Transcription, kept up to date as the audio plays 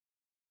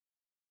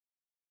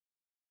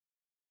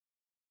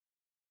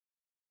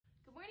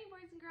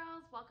boys and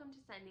girls, welcome to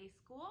Sunday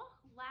School.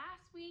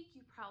 Last week,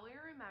 you probably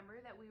remember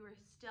that we were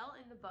still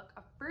in the book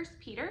of 1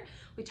 Peter.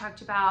 We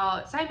talked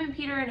about Simon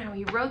Peter and how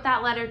he wrote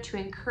that letter to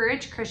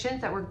encourage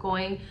Christians that were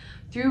going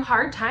through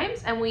hard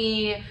times, and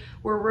we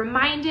were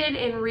reminded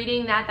in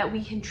reading that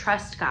we can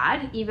trust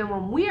God even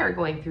when we are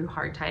going through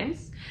hard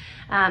times.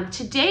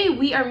 Today,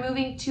 we are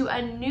moving to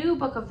a new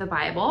book of the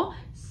Bible,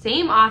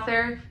 same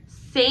author,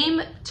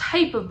 same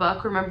type of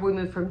book. Remember, we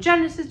moved from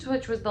Genesis,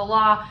 which was the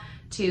law,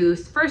 to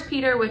 1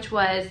 Peter, which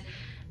was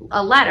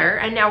a letter,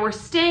 and now we're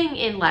staying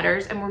in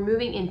letters and we're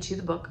moving into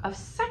the book of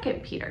 2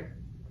 Peter.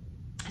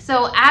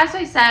 So as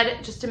I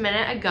said just a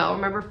minute ago,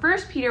 remember 1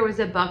 Peter was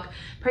a book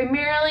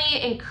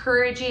primarily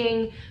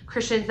encouraging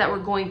Christians that were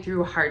going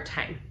through a hard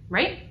time,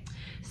 right?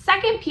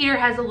 2 Peter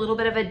has a little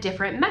bit of a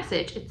different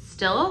message. It's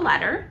still a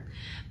letter,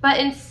 but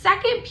in 2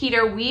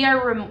 Peter,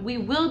 we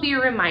will be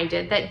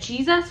reminded that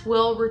Jesus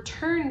will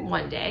return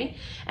one day,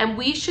 and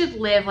we should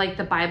live like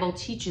the Bible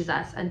teaches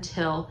us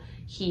until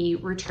he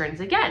returns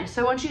again.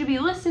 So I want you to be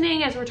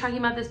listening as we're talking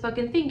about this book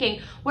and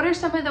thinking, what are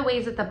some of the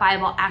ways that the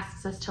Bible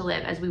asks us to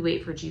live as we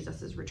wait for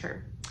Jesus's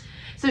return?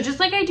 So just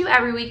like I do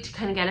every week to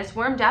kind of get us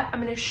warmed up,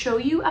 I'm going to show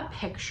you a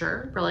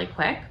picture really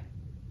quick.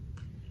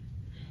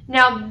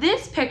 Now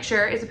this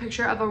picture is a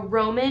picture of a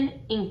Roman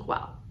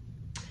inkwell.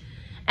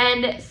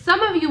 And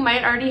some of you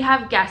might already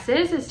have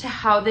guesses as to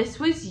how this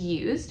was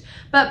used,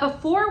 but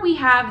before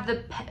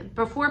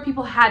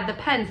people had the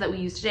pens that we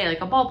use today,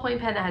 like a ballpoint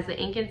pen that has the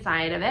ink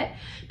inside of it,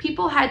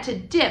 people had to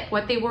dip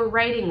what they were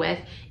writing with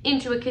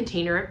into a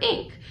container of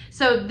ink.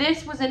 So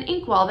this was an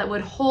inkwell that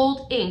would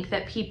hold ink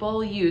that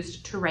people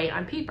used to write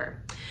on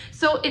paper.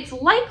 So it's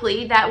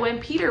likely that when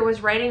Peter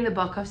was writing the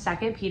book of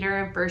 2 Peter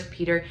and 1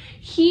 Peter,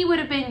 he would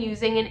have been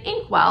using an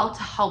inkwell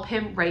to help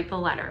him write the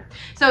letter.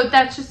 So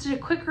that's just a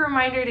quick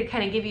reminder to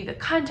kind of give you the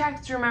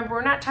context. Remember,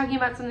 we're not talking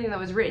about something that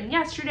was written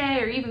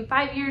yesterday or even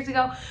 5 years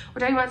ago. We're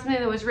talking about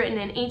something that was written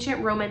in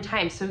ancient Roman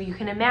times. So you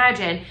can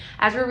imagine,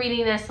 as we're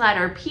reading this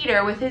letter,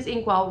 Peter with his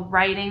inkwell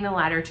writing the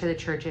letter to the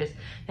churches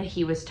that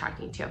he was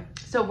talking to.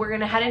 So we're going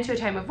to head into a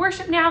time of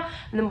worship now,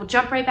 and then we'll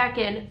jump right back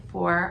in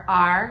for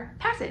our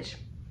passage.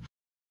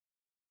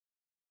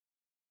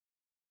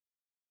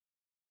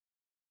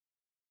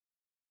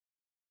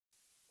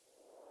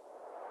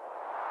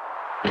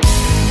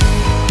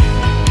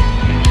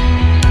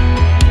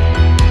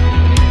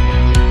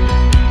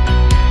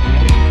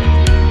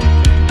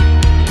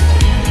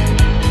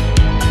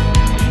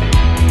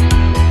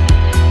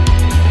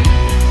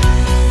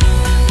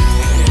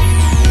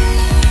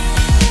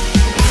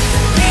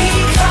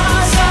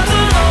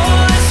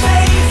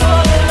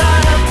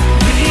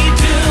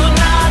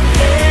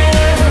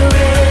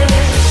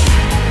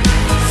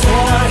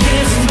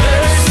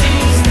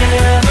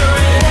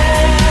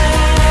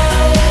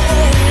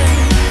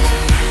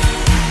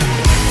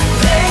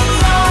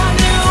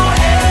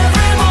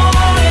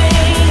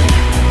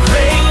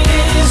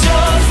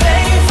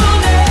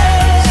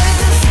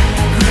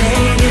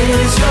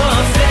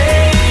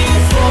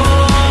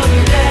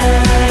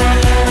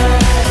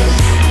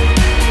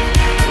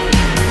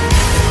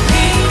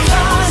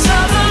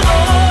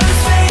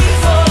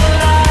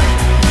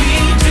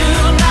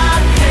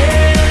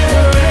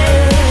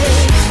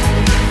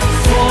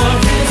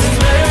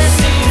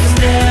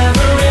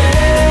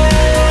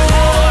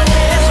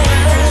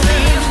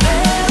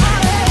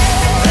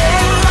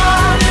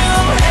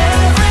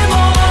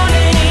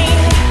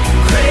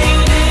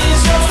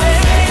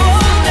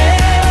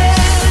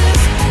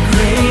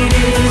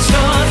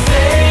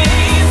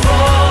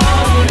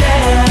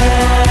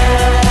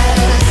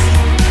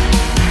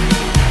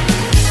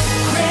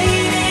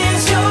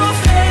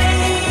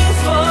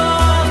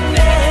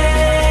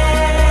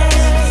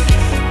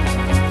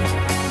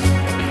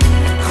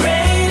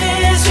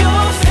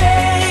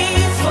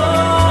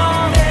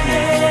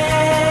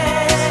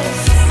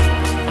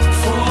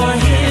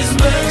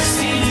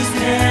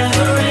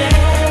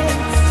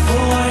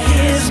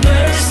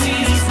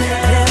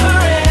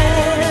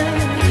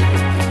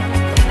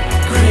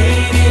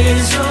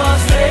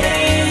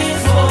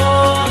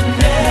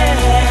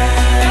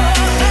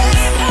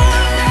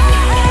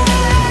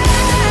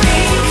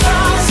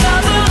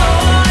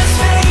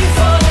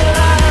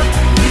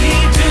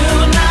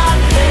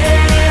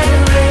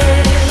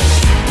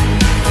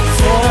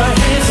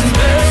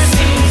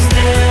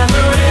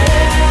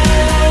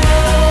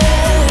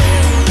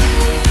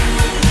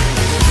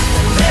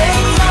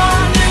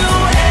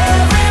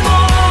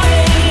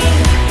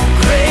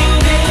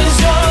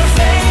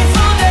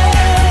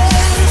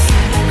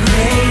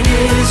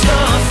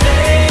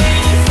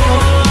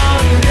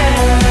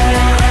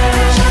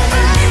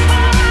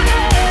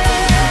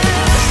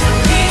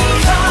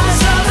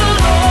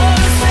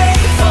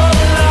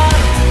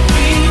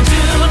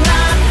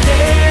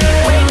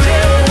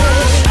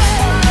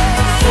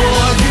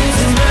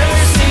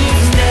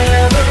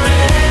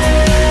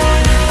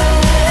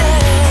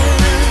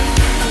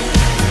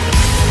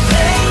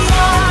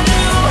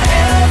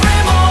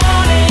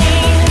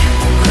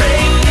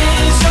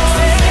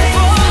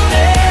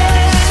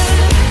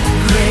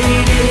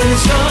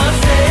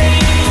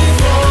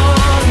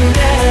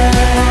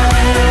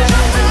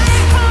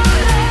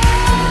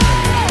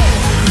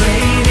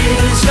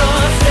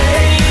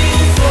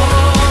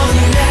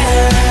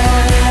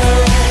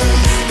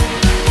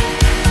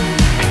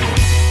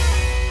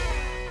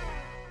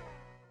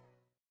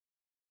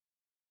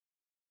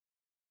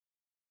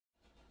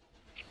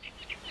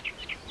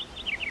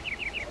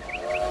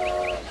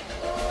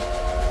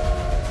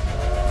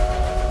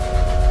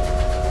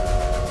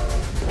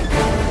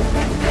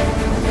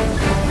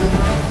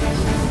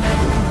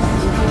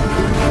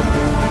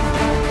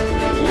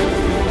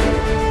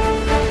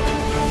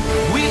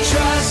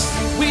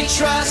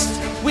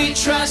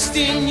 trust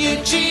in you,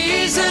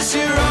 Jesus.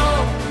 You're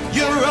all,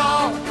 you're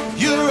all,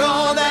 you're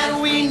all that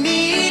we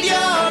need.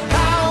 Your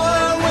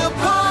power will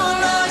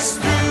pull us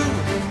through.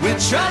 We're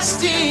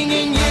trusting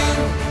in you.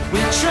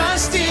 We're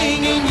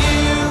trusting in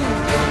you.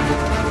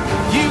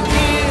 You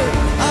give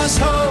us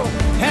hope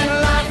and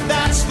life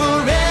that's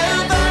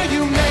forever.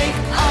 You make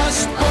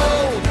us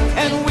bold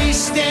and we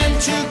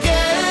stand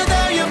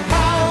together. Your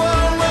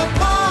power will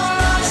pull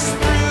us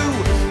through.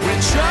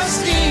 We're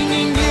trusting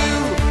in you.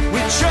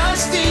 We're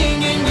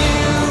trusting in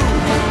you.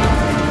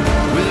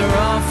 We're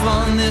off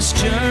on this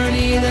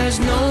journey. There's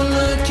no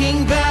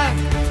looking back.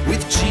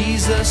 With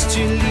Jesus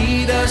to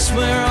lead us,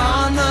 we're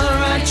on the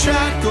right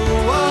track. Oh,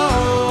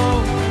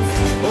 oh,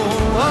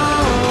 oh,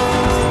 oh.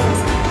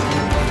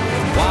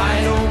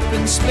 Wide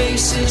open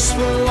spaces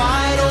for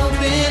wide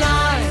open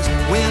eyes.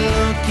 We're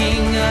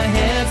looking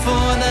ahead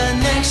for the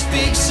next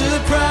big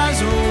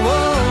surprise. Oh, oh,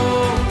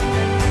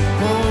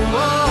 oh,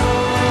 oh.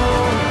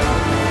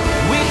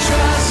 We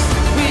trust,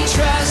 we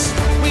trust,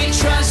 we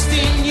trust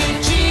in you,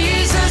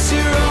 Jesus.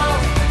 You're all,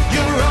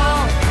 you're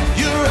all,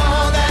 you're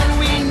all that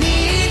we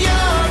need.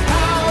 Your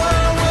power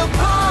will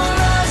pull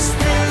us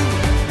through.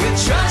 We're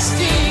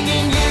trusting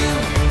in you.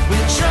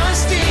 We're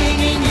trusting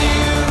in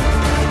you.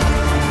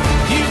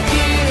 You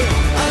give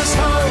us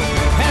hope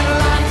and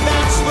life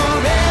that's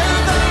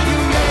forever. You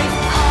make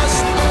us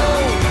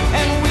bold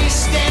and we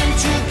stand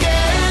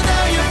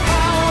together. Your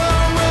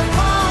power will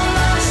pull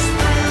us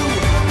through.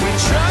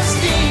 We're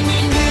trusting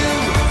in you.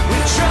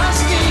 We're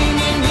trusting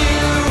in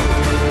you.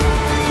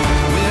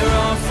 We're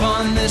off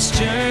on this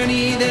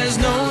journey. There's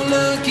no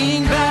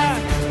looking back.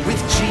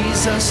 With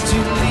Jesus to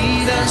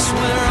lead us,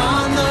 we're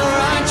on the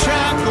right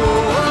track. Oh,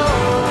 oh,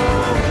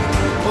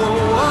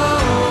 oh, oh.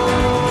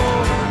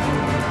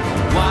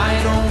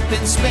 Wide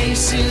open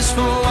spaces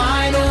for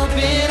wide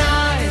open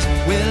eyes.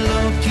 We're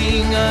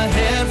looking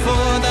ahead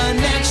for the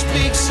next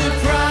big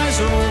surprise.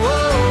 Oh,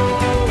 oh,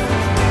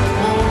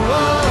 oh,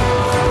 oh.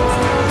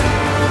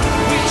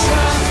 We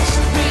trust,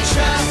 we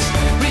trust,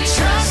 we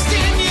trust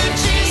in you,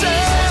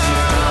 Jesus.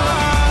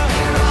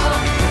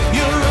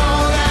 You're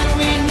all that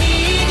we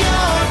need.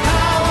 Your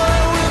power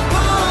will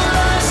pull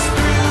us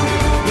through.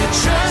 We're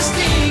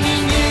trusting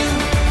in you.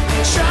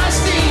 We're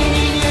trusting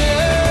in you.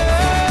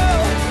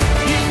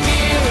 You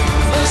give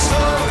us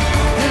hope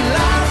and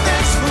life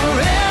that's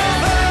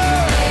forever.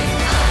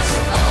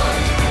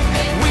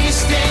 We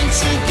stand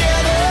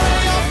together.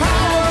 Your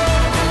power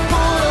will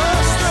pull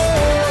us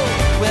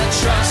through. We're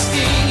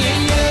trusting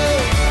in you.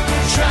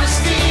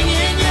 Trusting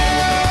in you.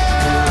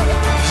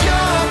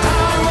 Your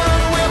power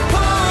will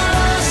pull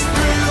us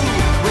through.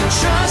 We're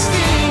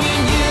trusting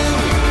in you.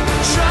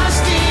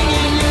 Trusting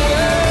in you.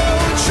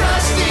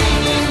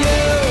 Trusting in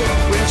you.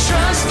 We're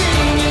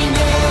trusting in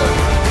you.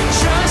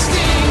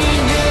 Trusting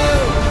in you.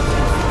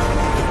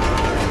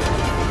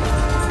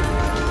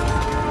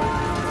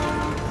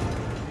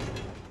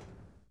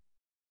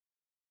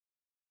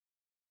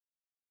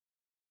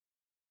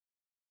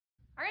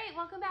 All right,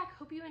 welcome back.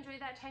 Hope you enjoyed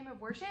that time of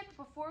worship.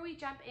 Before we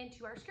jump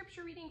into our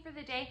scripture reading for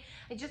the day,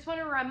 I just want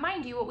to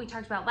remind you what we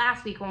talked about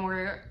last week when we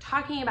were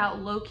talking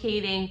about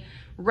locating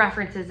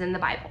references in the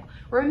Bible.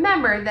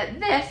 Remember that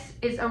this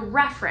is a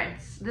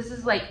reference. This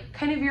is like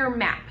kind of your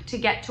map to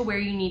get to where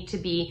you need to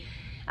be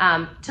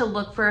to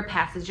look for a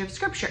passage of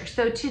scripture.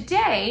 So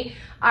today,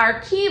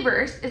 our key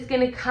verse is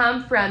going to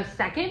come from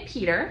 2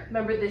 Peter.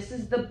 Remember, this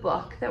is the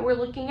book that we're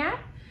looking at.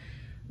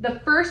 The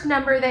first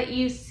number that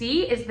you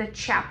see is the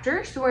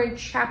chapter. So we're in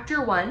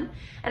chapter 1.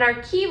 And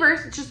our key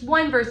verse, it's just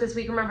one verse this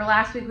week. Remember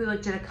last week we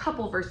looked at a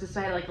couple verses, so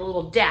I had like a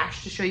little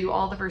dash to show you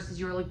all the verses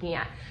you were looking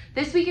at.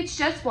 This week it's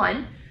just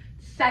one.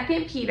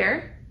 2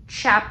 Peter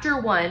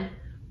chapter 1,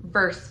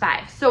 verse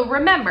 5. So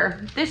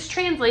remember, this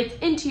translates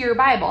into your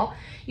Bible.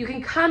 You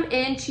can come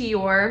into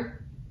your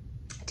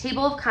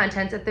table of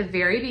contents at the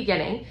very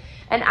beginning,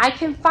 and I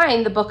can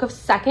find the book of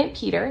 2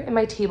 Peter in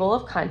my table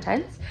of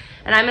contents.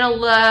 And I'm gonna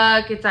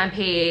look, it's on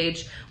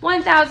page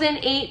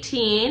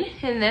 1018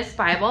 in this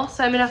Bible.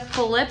 So I'm gonna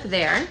flip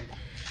there.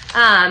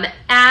 As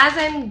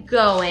I'm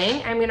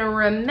going, I'm gonna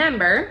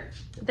remember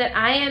that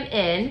I am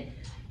in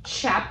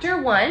chapter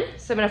 1.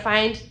 So I'm gonna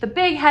find the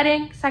big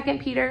heading, 2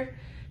 Peter.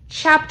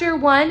 Chapter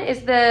 1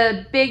 is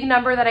the big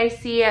number that I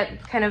see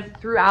at kind of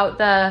throughout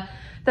the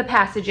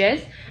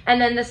passages. And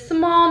then the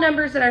small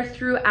numbers that are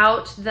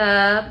throughout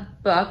the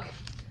book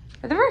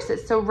are the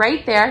verses. So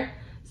right there,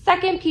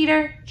 2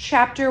 Peter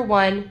chapter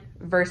 1,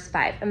 verse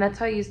 5. And that's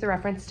how I use the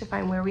reference to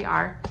find where we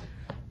are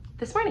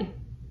this morning.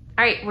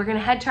 All right, we're going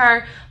to head to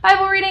our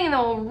Bible reading and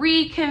then we'll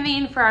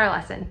reconvene for our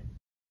lesson.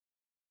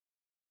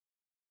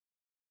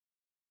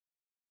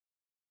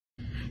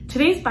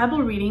 Today's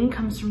Bible reading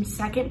comes from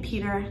 2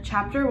 Peter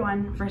chapter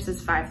 1,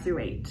 verses 5 through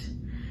 8.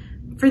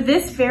 For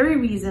this very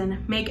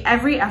reason, make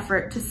every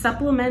effort to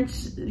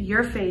supplement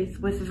your faith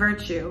with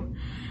virtue,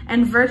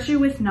 and virtue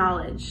with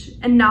knowledge,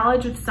 and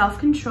knowledge with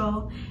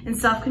self-control, and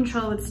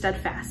self-control with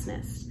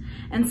steadfastness,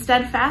 and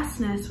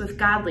steadfastness with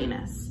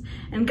godliness,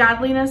 and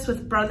godliness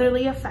with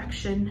brotherly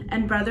affection,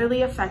 and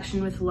brotherly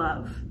affection with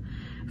love.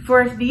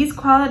 For if these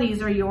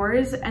qualities are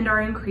yours and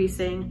are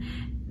increasing,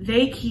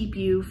 they keep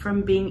you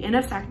from being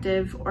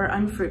ineffective or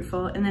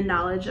unfruitful in the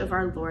knowledge of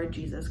our Lord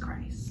Jesus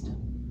Christ.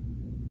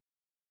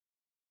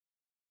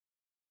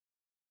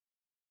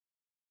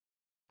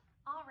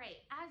 All right,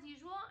 as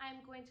usual, I'm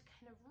going to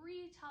kind of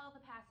retell the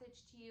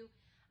passage to you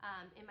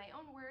in my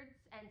own words,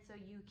 and so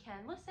you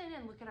can listen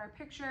and look at our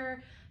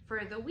picture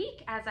for the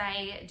week as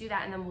I do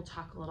that, and then we'll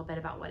talk a little bit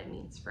about what it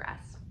means for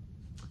us.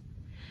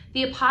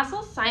 The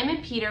apostle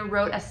Simon Peter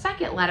wrote a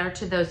second letter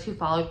to those who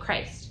followed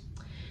Christ.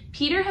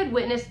 Peter had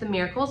witnessed the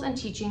miracles and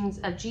teachings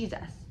of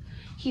Jesus.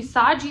 He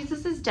saw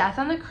Jesus' death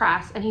on the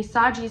cross, and he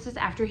saw Jesus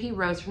after he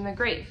rose from the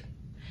grave.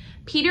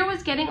 Peter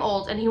was getting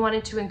old, and he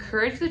wanted to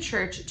encourage the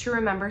church to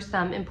remember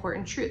some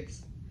important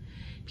truths.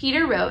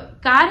 Peter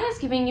wrote, God has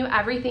given you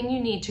everything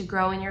you need to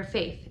grow in your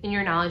faith, in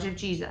your knowledge of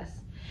Jesus.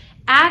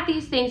 Add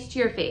these things to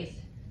your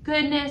faith: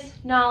 goodness,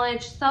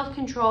 knowledge,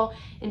 self-control,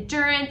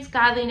 endurance,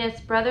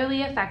 godliness,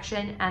 brotherly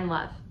affection, and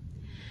love.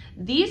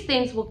 These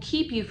things will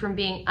keep you from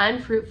being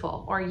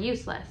unfruitful or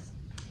useless.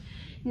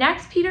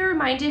 Next, Peter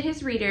reminded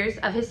his readers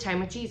of his time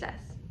with Jesus.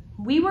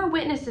 We were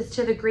witnesses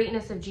to the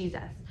greatness of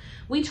Jesus.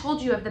 We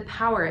told you of the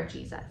power of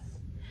Jesus.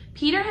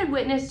 Peter had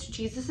witnessed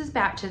Jesus'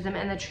 baptism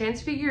and the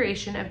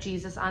transfiguration of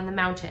Jesus on the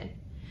mountain.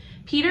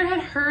 Peter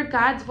had heard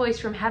God's voice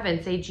from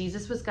heaven say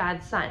Jesus was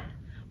God's son.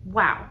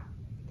 Wow.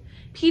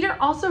 Peter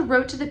also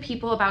wrote to the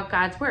people about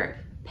God's word.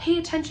 Pay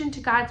attention to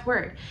God's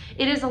word.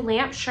 It is a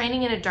lamp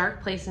shining in a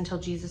dark place until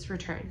Jesus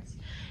returns.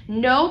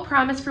 No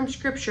promise from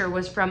Scripture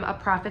was from a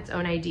prophet's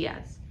own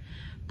ideas.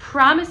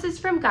 Promises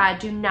from God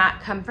do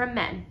not come from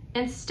men.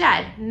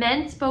 Instead,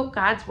 men spoke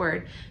God's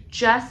word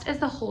just as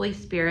the Holy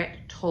Spirit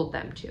told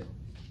them to.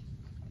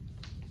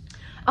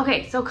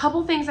 Okay, so a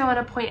couple things I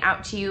want to point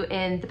out to you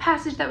in the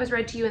passage that was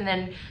read to you and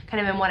then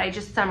kind of in what I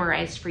just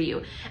summarized for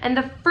you. And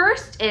the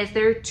first is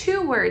there are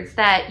two words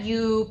that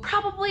you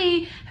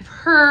probably have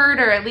heard,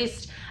 or at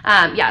least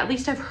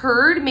have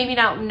heard, maybe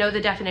not know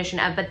the definition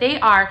of, but they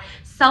are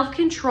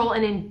self-control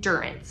and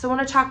endurance. So I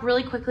want to talk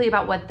really quickly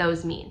about what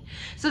those mean.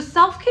 So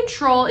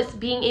self-control is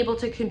being able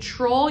to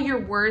control your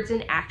words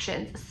and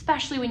actions,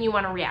 especially when you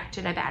want to react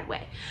in a bad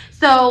way.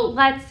 So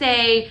let's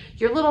say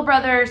your little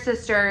brother or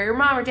sister, your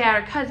mom or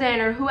dad or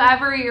cousin, or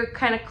whoever you're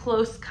kind of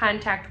close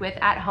contact with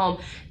at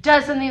home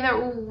does something that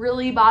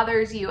really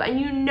bothers you, and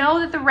you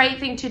know that the right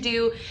thing to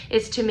do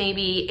is to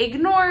maybe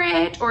ignore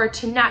it, or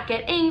to not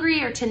get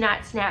angry, or to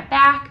not snap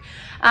back.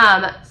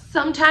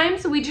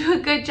 Sometimes we do a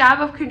good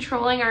job of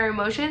controlling our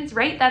emotions,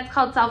 right? That's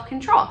called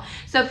self-control.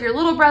 So if your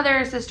little brother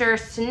or sister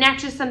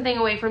snatches something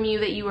away from you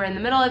that you were in the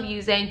middle of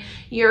using,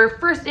 your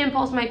first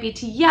impulse might be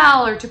to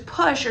yell or to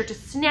push or to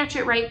snatch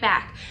it right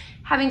back.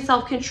 Having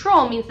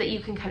self-control means that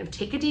you can kind of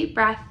take a deep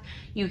breath,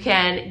 you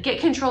can get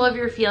control of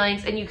your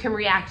feelings, and you can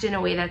react in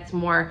a way that's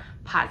more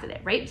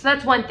positive, right? So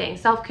that's one thing,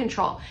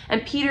 self-control.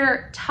 And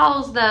Peter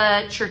tells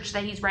the church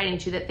that he's writing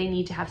to that they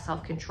need to have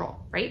self-control,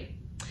 right?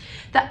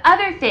 The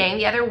other thing,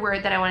 the other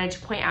word that I wanted to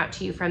point out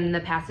to you from the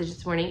passage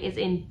this morning is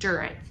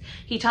endurance.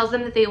 He tells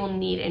them that they will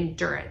need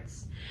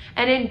endurance.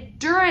 And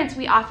endurance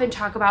we often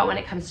talk about when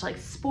it comes to like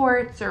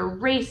sports or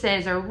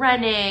races or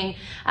running.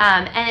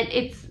 And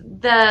it's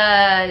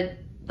the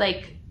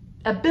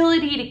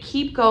ability to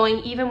keep going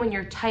even when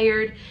you're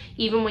tired,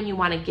 even when you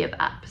want to give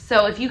up.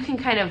 So if you can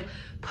kind of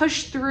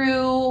push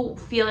through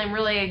feeling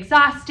really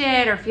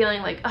exhausted or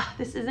feeling like, oh,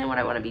 this isn't what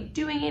I want to be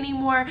doing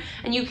anymore,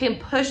 and you can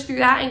push through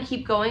that and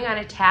keep going on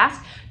a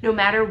task no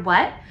matter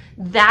what,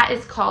 that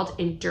is called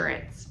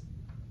endurance.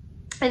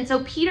 And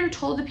so Peter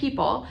told the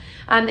people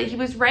that he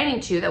was writing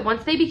to that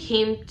once they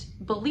became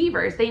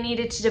believers, they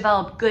needed to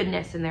develop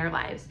goodness in their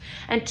lives.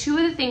 And two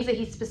of the things that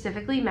he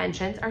specifically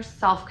mentions are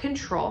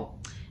self-control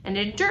and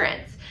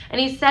endurance. And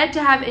he said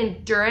to have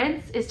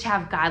endurance is to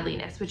have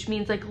godliness, which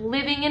means like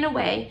living in a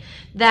way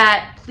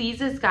that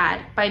pleases God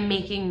by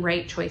making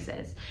right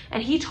choices.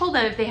 And he told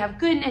them if they have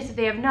goodness, if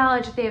they have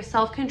knowledge, if they have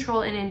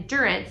self-control and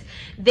endurance,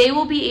 they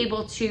will be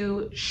able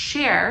to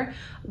share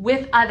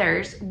with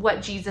others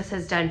what Jesus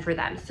has done for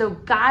them. So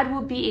God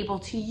will be able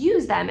to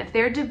use them if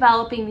they're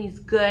developing these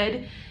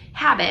good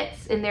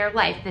habits in their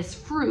life, this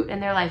fruit in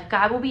their life.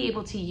 God will be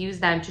able to use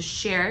them to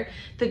share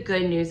the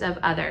good news of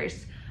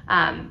others.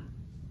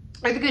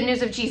 Or the good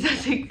news of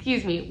Jesus,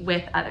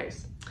 with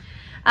others.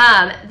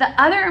 The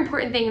other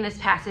important thing in this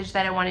passage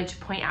that I wanted to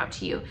point out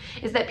to you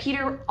is that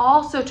Peter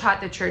also taught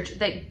the church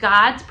that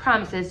God's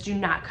promises do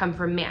not come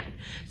from man.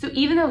 So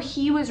even though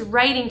he was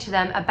writing to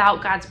them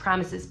about God's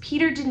promises,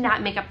 Peter did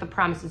not make up the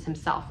promises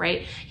himself,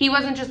 right? He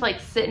wasn't just like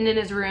sitting in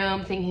his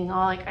room thinking, oh,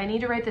 like I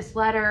need to write this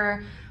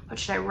letter. What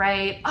should I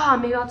write? Oh,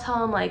 maybe I'll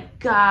tell him like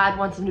God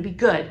wants him to be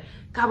good.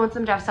 God wants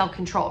them to have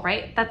self-control,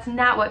 right? That's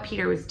not what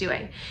Peter was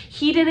doing.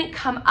 He didn't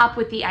come up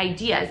with the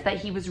ideas that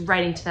he was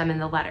writing to them in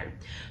the letter.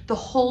 The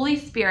Holy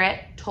Spirit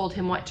told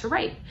him what to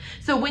write.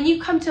 So when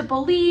you come to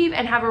believe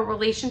and have a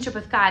relationship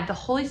with God, the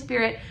Holy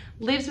Spirit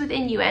lives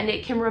within you, and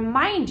it can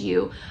remind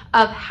you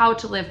of how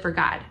to live for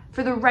God.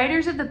 For the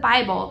writers of the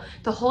Bible,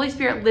 the Holy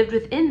Spirit lived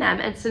within them,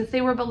 and since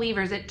they were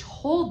believers, it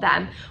told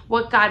them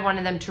what God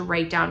wanted them to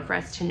write down for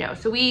us to know.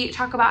 So we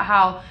talk about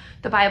how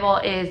the Bible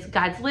is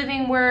God's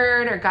living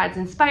word or God's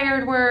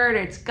inspired word, or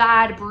it's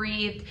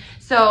God-breathed.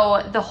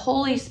 So the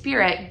Holy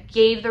Spirit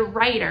gave the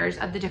writers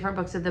of the different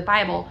books of the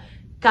Bible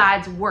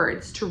God's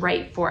words to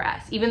write for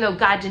us. Even though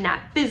God did not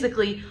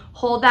physically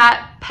hold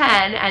that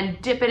pen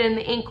and dip it in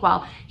the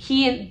inkwell,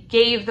 he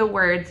gave the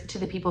words to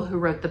the people who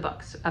wrote the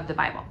books of the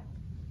Bible.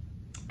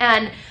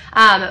 And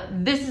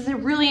this is a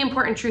really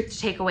important truth to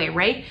take away,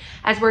 right?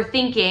 As we're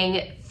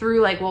thinking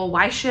through like, well,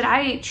 why should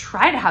I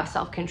try to have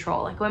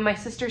self-control? Like when my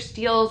sister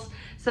steals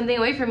something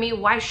away from me,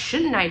 why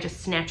shouldn't I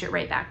just snatch it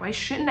right back? Why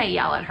shouldn't I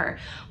yell at her?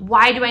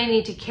 Why do I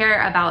need to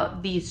care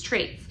about these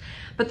traits?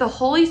 But the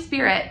Holy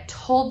Spirit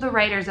told the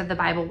writers of the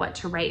Bible what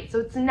to write. So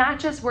it's not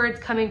just words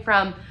coming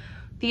from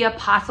the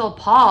Apostle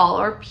Paul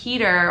or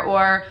Peter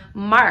or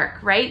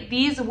Mark, right?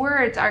 These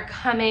words are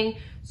coming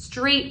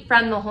straight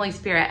from the Holy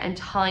Spirit and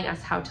telling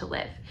us how to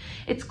live.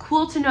 It's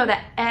cool to know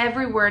that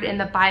every word in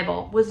the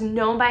Bible was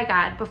known by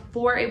God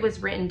before it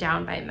was written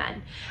down by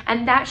men.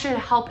 And that should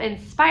help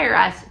inspire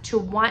us to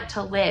want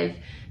to live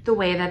the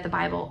way that the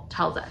Bible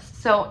tells us.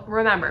 So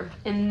remember,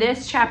 in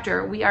this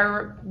chapter, we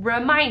are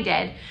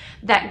reminded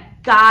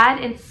that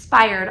God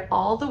inspired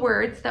all the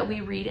words that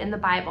we read in the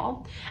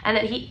Bible, and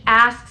that he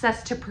asks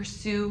us to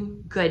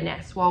pursue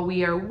goodness while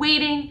we are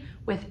waiting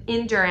with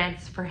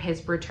endurance for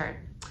his return.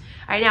 All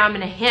right, now I'm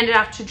going to hand it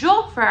off to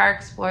Joel for our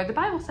Explore the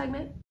Bible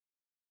segment.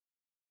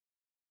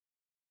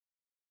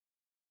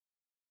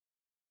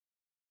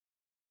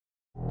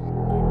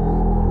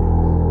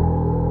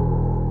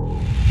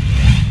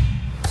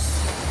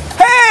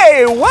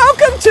 Hey,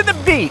 welcome to the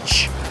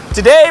beach.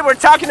 Today we're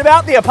talking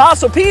about the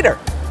Apostle Peter.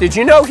 Did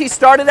you know he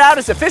started out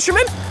as a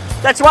fisherman?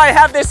 That's why I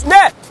have this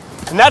net.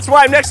 And that's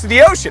why I'm next to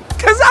the ocean,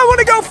 because I want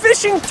to go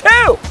fishing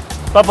too.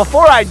 But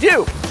before I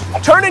do,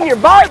 turn in your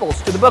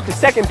Bibles to the book of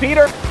 2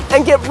 Peter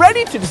and get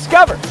ready to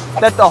discover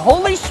that the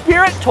Holy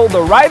Spirit told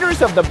the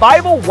writers of the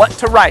Bible what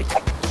to write.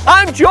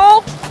 I'm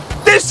Joel.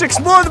 This is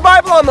Explore the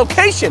Bible on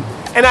location,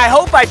 and I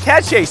hope I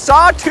catch a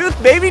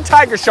sawtooth baby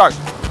tiger shark.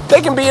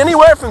 They can be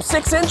anywhere from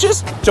 6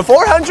 inches to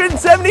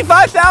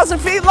 475,000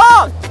 feet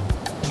long.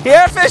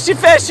 Here, fishy,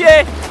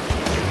 fishy.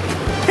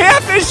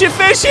 Here, fishy,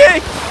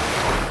 fishy.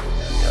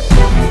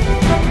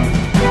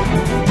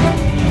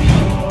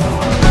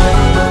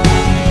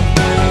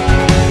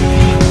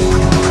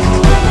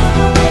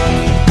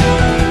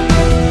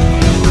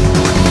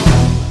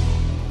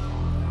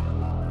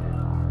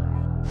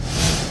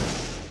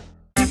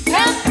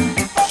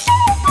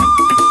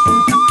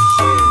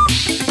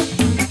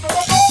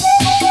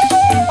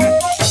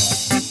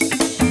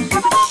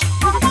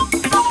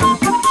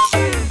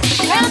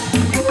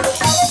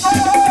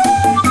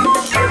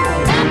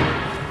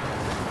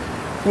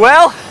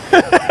 Well,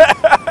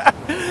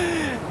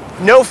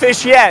 no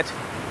fish yet.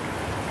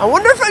 I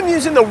wonder if I'm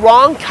using the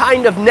wrong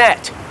kind of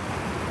net.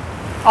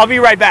 I'll be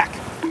right back.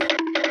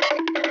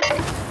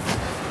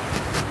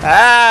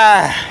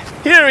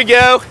 Here we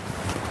go.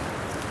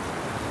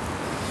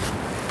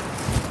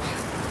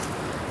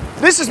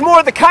 This is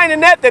more the kind of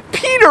net that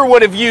Peter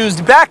would have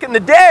used back in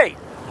the day.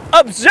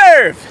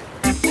 Observe.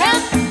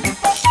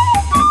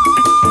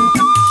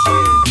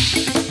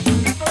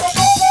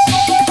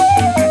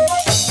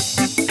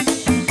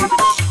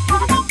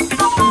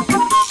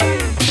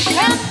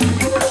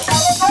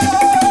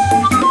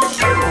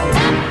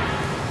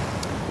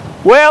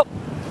 Well,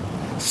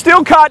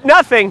 still caught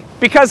nothing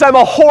because I'm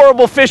a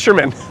horrible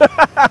fisherman.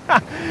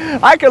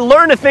 I could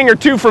learn a thing or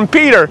two from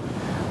Peter,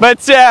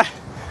 but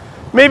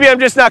maybe I'm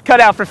just not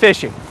cut out for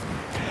fishing.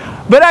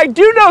 But I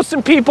do know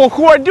some people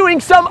who are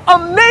doing some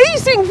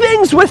amazing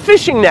things with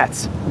fishing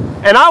nets,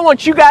 and I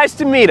want you guys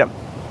to meet them.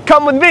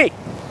 Come with me.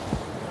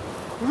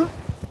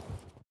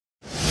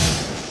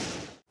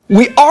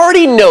 We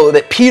already know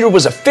that Peter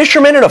was a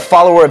fisherman and a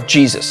follower of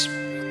Jesus.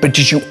 But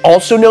did you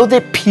also know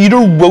that Peter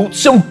wrote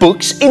some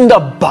books in the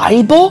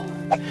Bible?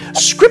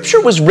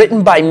 Scripture was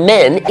written by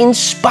men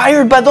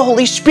inspired by the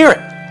Holy Spirit.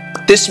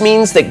 This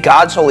means that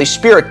God's Holy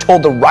Spirit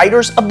told the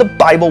writers of the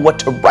Bible what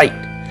to write.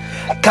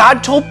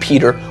 God told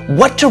Peter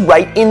what to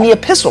write in the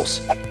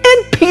epistles,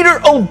 and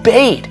Peter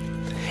obeyed.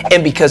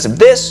 And because of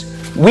this,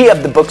 we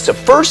have the books of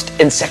 1st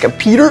and 2nd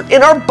Peter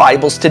in our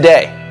Bibles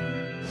today.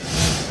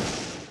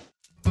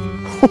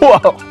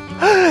 Whoa,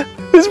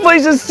 this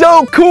place is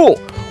so cool.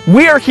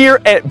 We are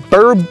here at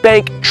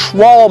Burbank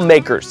Trawl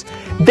Makers.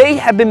 They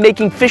have been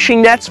making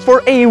fishing nets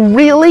for a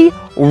really,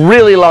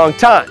 really long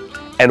time.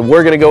 And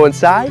we're gonna go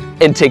inside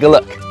and take a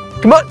look.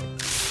 Come on.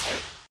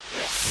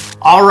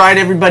 All right,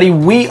 everybody,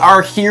 we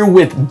are here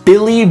with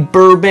Billy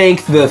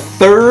Burbank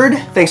III.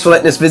 Thanks for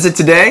letting us visit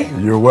today.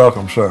 You're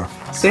welcome, sir.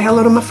 Say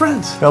hello to my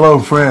friends. Hello,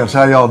 friends.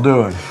 How y'all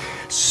doing?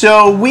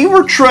 So we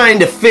were trying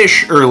to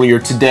fish earlier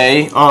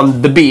today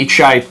on the beach.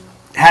 I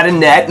had a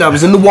net and I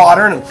was in the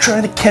water and I'm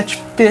trying to catch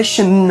fish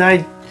and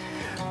I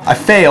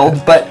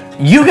failed. But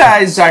you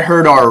guys, I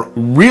heard, are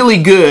really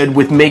good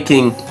with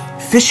making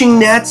fishing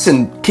nets,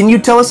 and can you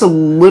tell us a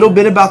little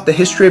bit about the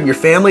history of your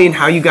family and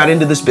how you got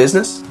into this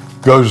business?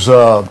 Goes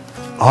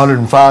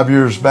 105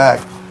 years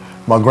back.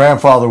 My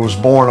grandfather was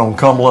born on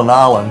Cumberland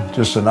Island,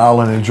 just an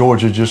island in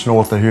Georgia just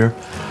north of here.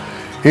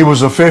 He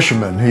was a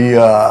fisherman. He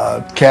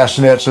cast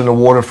nets in the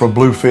water for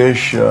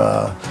bluefish,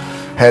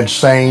 had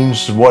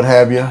seines, what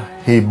have you.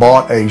 He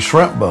bought a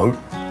shrimp boat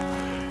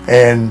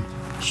and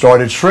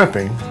started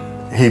shrimping.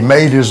 He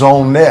made his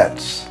own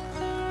nets,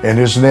 and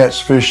his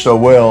nets fished so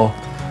well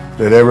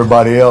that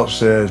everybody else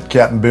said,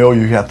 Captain Bill,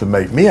 you have to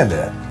make me a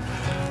net.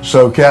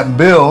 So Captain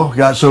Bill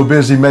got so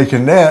busy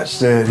making nets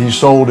that he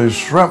sold his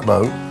shrimp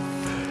boat,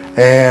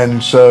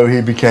 and so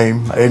he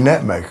became a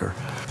net maker.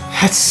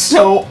 That's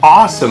so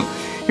awesome.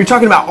 You're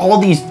talking about all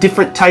these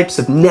different types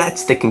of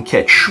nets that can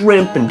catch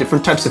shrimp and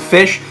different types of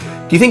fish.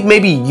 Do you think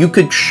maybe you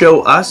could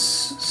show us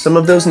some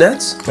of those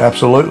nets?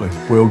 Absolutely.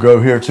 We'll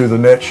go here to the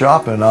net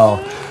shop and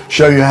I'll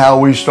show you how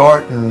we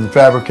start and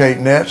fabricate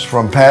nets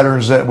from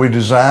patterns that we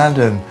designed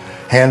and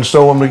hand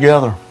sew them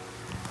together.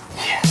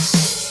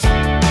 Yes.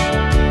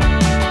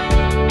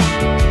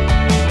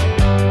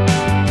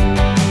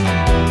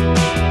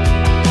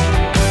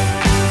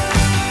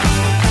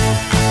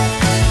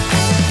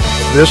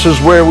 This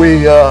is where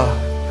we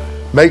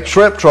make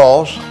shrimp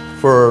trawls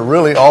for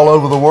really all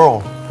over the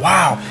world.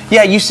 Wow.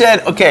 Yeah, you said,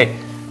 okay,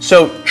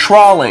 so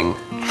trawling.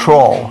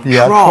 Trawl.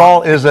 Yeah,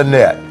 trawl is a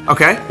net.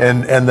 Okay.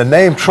 And the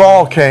name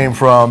trawl came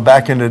from,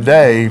 back in the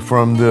day,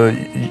 from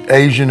the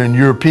Asian and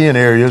European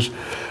areas.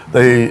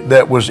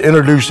 That was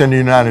introduced in the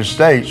United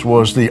States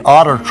was the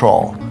otter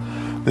trawl.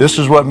 This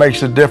is what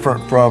makes it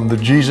different from the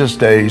Jesus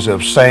days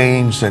of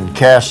seines and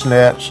cast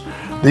nets.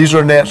 These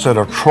are nets that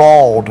are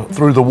trawled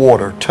through the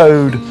water,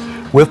 towed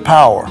with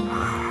power.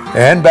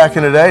 And back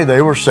in the day,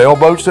 they were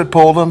sailboats that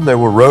pulled them, there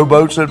were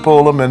rowboats that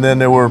pulled them, and then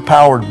there were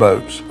powered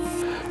boats.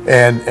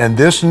 And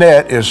this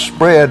net is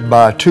spread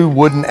by two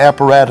wooden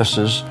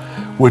apparatuses,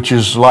 which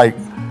is like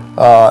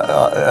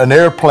an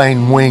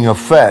airplane wing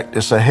effect.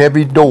 It's a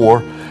heavy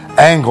door,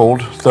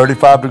 angled,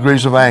 35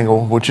 degrees of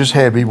angle, which is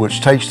heavy,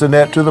 which takes the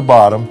net to the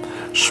bottom,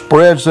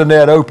 spreads the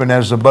net open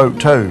as the boat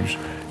tows.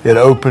 It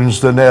opens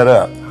the net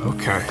up.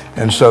 Okay.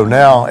 And so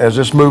now, as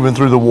it's moving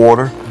through the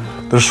water,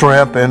 the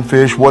shrimp and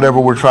fish, whatever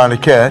we're trying to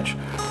catch,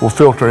 will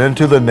filter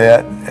into the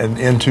net and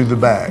into the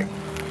bag.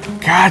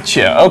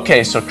 Gotcha.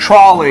 Okay, so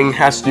trawling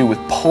has to do with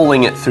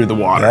pulling it through the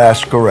water.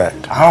 That's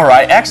correct. All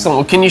right, excellent.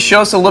 Well, can you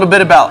show us a little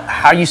bit about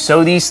how you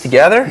sew these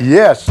together?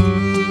 Yes.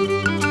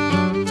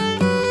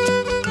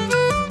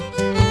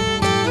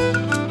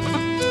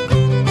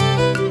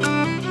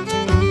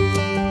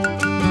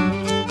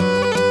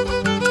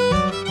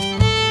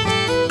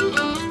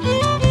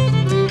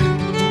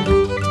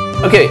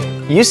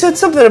 Okay, you said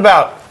something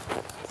about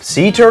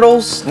sea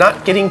turtles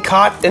not getting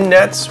caught in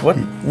nets. What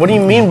do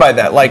you mean by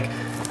that? Like,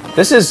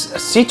 this is, a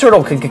sea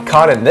turtle could get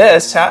caught in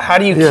this. How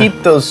do you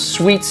keep those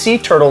sweet sea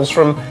turtles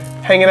from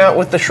hanging out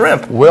with the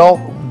shrimp? Well,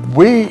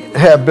 we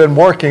have been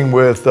working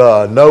with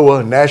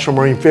NOAA, National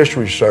Marine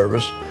Fisheries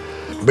Service,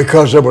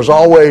 because there was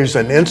always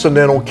an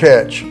incidental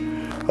catch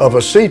of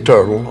a sea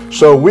turtle.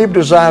 So we've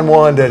designed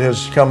one that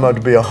has come out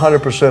to be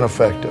 100%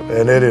 effective,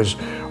 and it has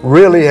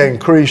really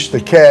increased the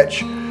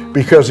catch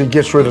because it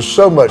gets rid of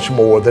so much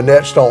more. The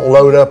nets don't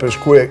load up as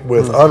quick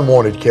with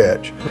unwanted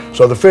catch.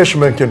 So the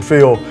fishermen can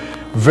feel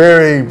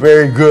very,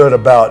 very good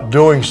about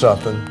doing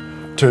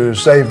something to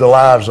save the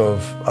lives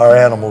of our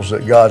animals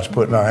that God's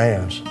put in our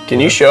hands. Can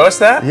you show us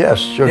that? Yes,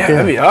 sure Yeah, can.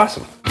 that'd be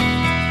awesome.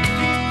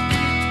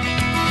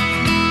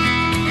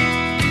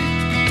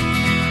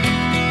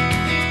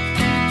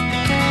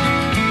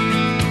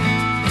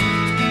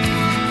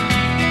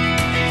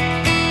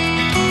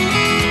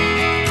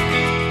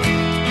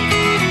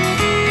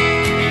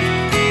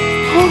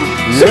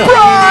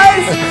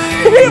 Surprise!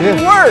 It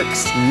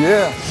works!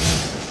 Yeah.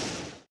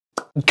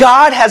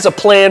 God has a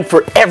plan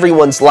for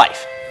everyone's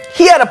life.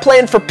 He had a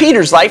plan for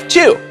Peter's life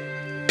too.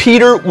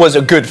 Peter was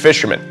a good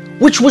fisherman,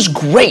 which was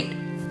great.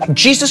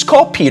 Jesus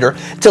called Peter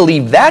to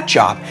leave that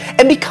job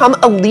and become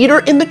a leader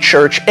in the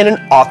church and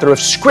an author of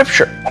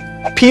scripture.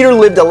 Peter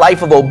lived a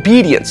life of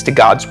obedience to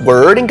God's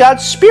word and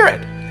God's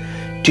spirit.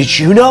 Did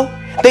you know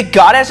that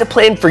God has a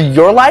plan for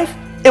your life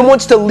and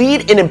wants to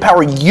lead and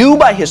empower you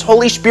by His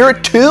Holy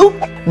Spirit too?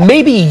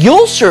 Maybe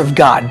you'll serve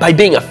God by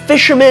being a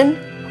fisherman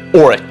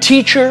or a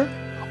teacher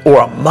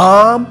or a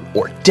mom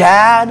or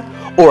dad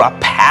or a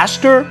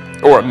pastor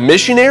or a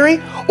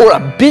missionary or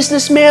a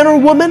businessman or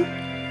woman.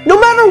 No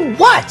matter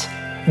what,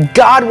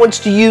 God wants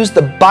to use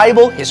the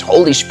Bible, His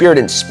Holy Spirit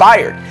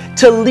inspired,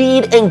 to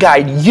lead and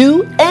guide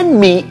you and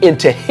me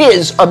into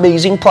His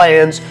amazing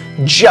plans,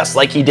 just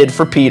like He did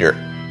for Peter.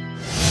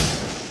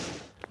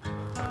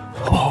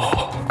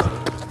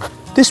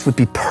 This would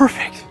be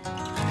perfect.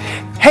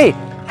 Hey,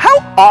 how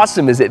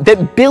awesome is it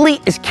that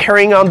Billy is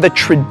carrying on the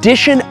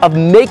tradition of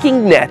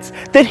making nets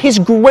that his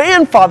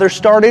grandfather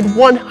started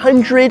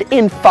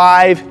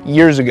 105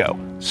 years ago?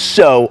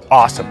 So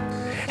awesome.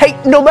 Hey,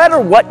 no matter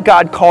what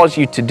God calls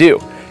you to do,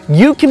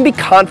 you can be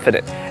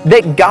confident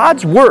that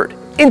God's Word,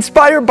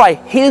 inspired by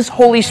His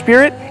Holy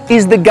Spirit,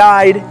 is the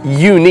guide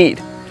you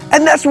need.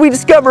 And that's what we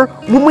discover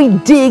when we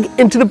dig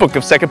into the book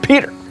of 2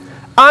 Peter.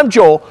 I'm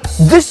Joel,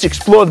 this is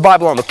Explore the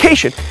Bible on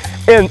Location,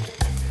 and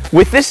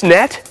with this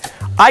net,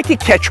 I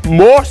could catch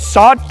more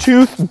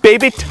sawtooth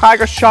baby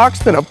tiger sharks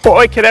than a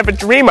boy could ever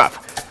dream of.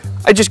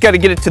 I just gotta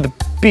get it to the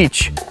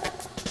beach.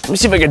 Let me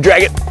see if I can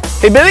drag it.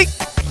 Hey Billy,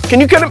 can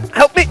you kind of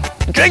help me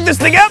drag this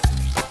thing out?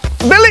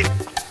 Billy,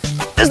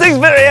 this thing's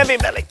very heavy,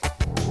 Billy.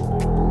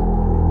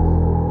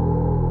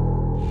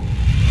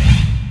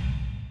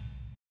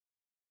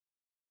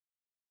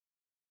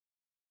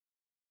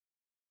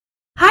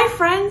 Hi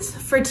friends,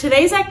 for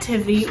today's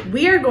activity,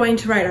 we are going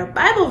to write our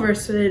Bible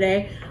verse for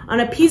today on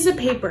a piece of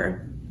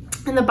paper.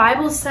 And the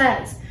Bible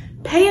says,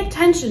 pay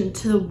attention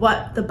to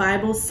what the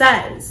Bible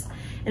says.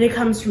 And it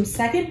comes from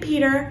 2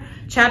 Peter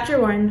chapter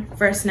 1,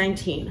 verse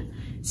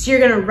 19. So you're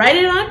gonna write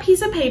it on a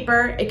piece of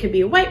paper. It could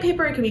be a white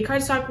paper, it could be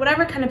cardstock,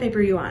 whatever kind of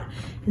paper you want.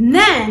 And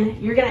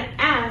then you're gonna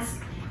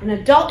ask an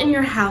adult in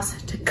your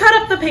house to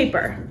cut up the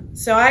paper.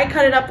 So I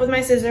cut it up with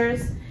my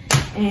scissors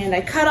and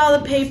I cut all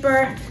the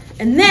paper.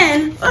 And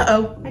then,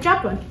 I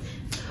dropped one.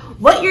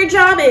 What your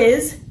job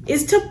is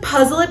to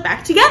puzzle it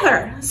back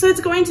together. So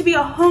it's going to be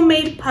a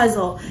homemade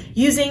puzzle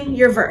using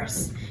your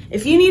verse.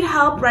 If you need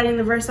help writing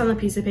the verse on the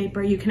piece of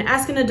paper, you can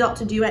ask an adult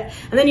to do it,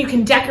 and then you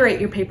can decorate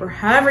your paper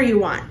however you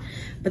want.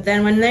 But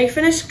then when they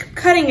finish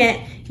cutting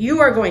it, you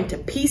are going to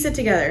piece it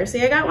together.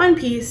 See, I got one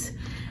piece,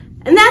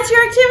 and that's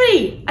your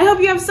activity. I hope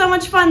you have so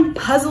much fun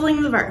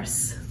puzzling the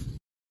verse.